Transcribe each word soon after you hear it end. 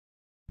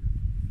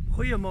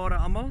Goeiemorgen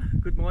allemaal,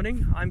 good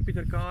morning. I'm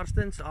Peter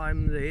Karstens.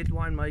 I'm the head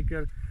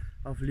winemaker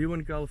of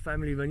Leeuwenkuil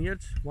Family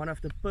Vineyards. One of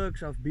the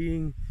perks of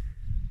being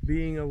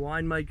a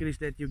winemaker is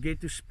that you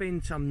get to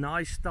spend some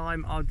nice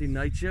time out in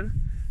nature.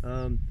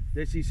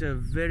 This is a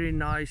very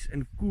nice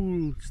and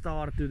cool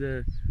start to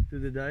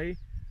the day.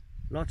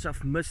 Lots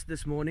of mist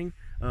this morning.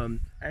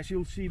 As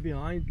you'll see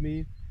behind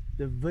me,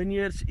 the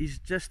vineyards is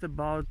just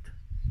about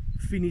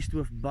finished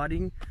with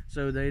budding,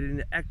 so they're in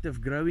the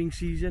active growing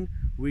season,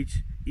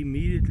 which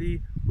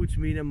immediately puts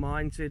me in a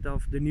mindset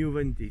of the new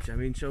vintage. I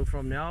mean, so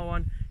from now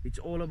on it's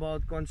all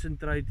about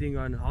concentrating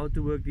on how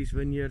to work these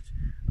vineyards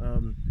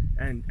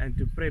and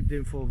to prep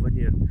them for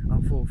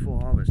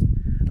for harvest.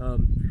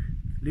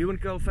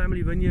 Leeuwenkuil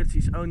Family Vineyards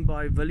is owned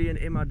by Willie and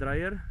Emma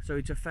Dreyer, so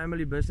it's a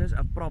family business,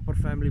 a proper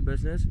family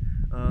business.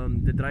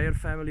 The Dreyer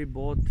family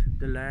bought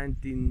the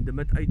land in the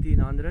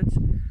mid-1800s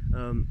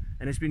and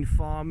has been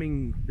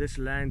farming this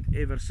land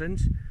ever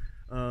since.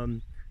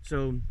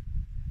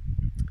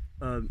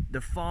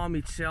 The farm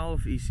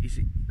itself is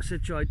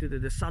situated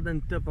at the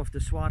southern tip of the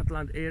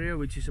Swartland area,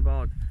 which is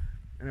about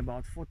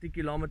 40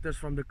 kilometers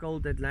from the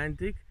cold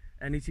Atlantic.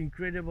 And it's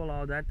incredible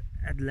how that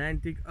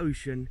Atlantic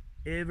Ocean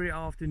every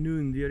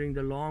afternoon during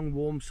the long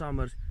warm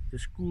summers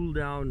just cool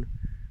down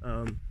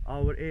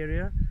our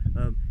area.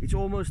 It's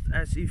almost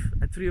as if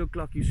at 3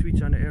 o'clock you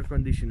switch on the air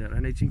conditioner,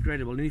 and it's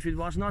incredible. And if it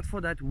was not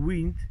for that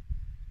wind,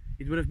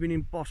 it would have been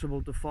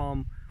impossible to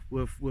farm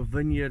with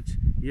vineyards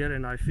here,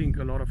 and I think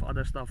a lot of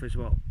other stuff as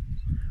well.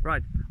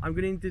 Right, I'm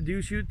going to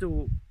introduce you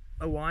to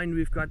a wine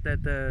we've got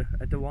at the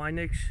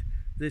Winex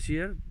this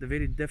year. The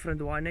very different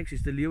Winex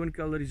is the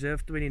Leeuwenkuil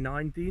Reserve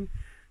 2019.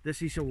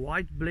 This is a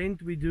white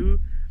blend we do,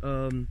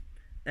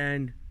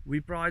 and we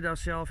pride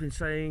ourselves in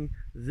saying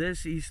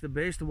this is the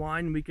best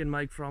wine we can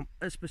make from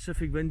a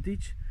specific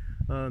vintage.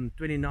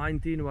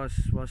 2019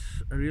 was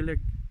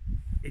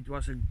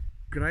a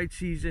great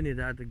season. It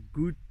had a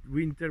good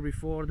winter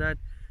before that,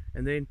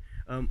 and then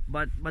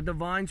but the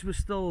vines were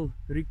still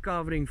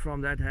recovering from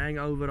that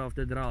hangover of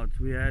the drought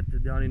we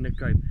had down in the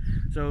Cape.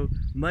 So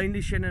mainly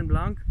Chenin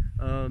Blanc.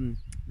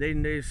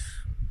 Then there's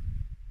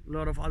a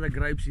lot of other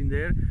grapes in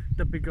there,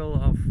 typical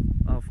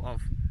of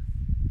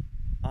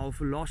our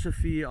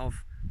philosophy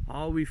of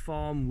how we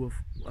farm with,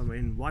 I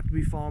mean, what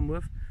we farm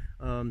with.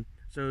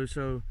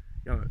 So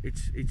yeah,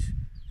 it's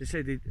they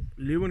said that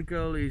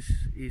Leeuwenkuil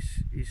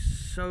is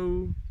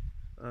so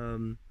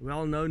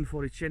well known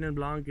for its Chenin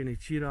Blanc and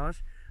its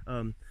Shiraz.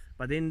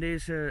 But then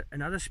there's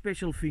another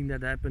special thing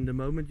that happened the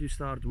moment you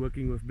start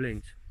working with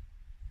blends.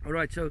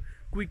 Alright, so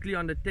quickly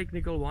on the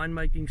technical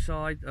winemaking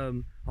side,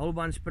 whole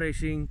bunch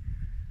pressing,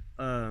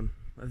 a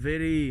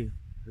very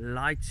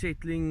light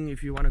settling,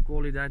 if you want to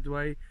call it that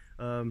way,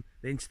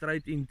 then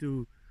straight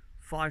into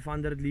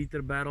 500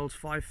 liter barrels,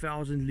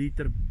 5,000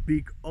 liter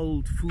big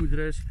old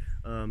foudres,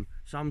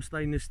 some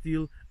stainless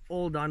steel,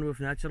 all done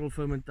with natural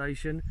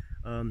fermentation.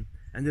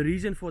 And the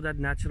reason for that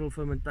natural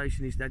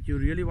fermentation is that you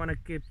really want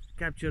to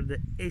capture the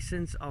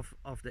essence of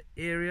the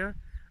area,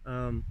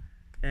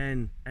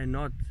 and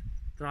not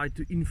try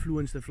to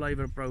influence the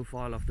flavor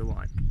profile of the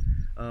wine.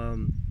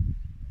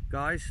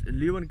 Guys,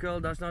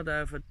 Leeuwenkuil does not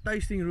have a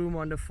tasting room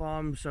on the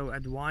farm, so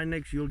at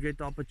Winex you'll get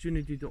the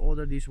opportunity to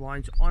order these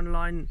wines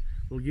online.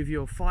 We'll give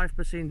you a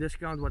 5%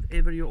 discount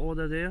whatever you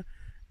order there,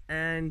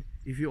 and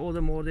if you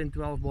order more than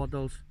 12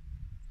 bottles,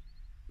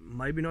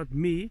 maybe not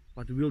me,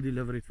 but we'll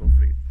deliver it for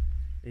free.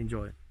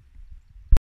 Enjoy.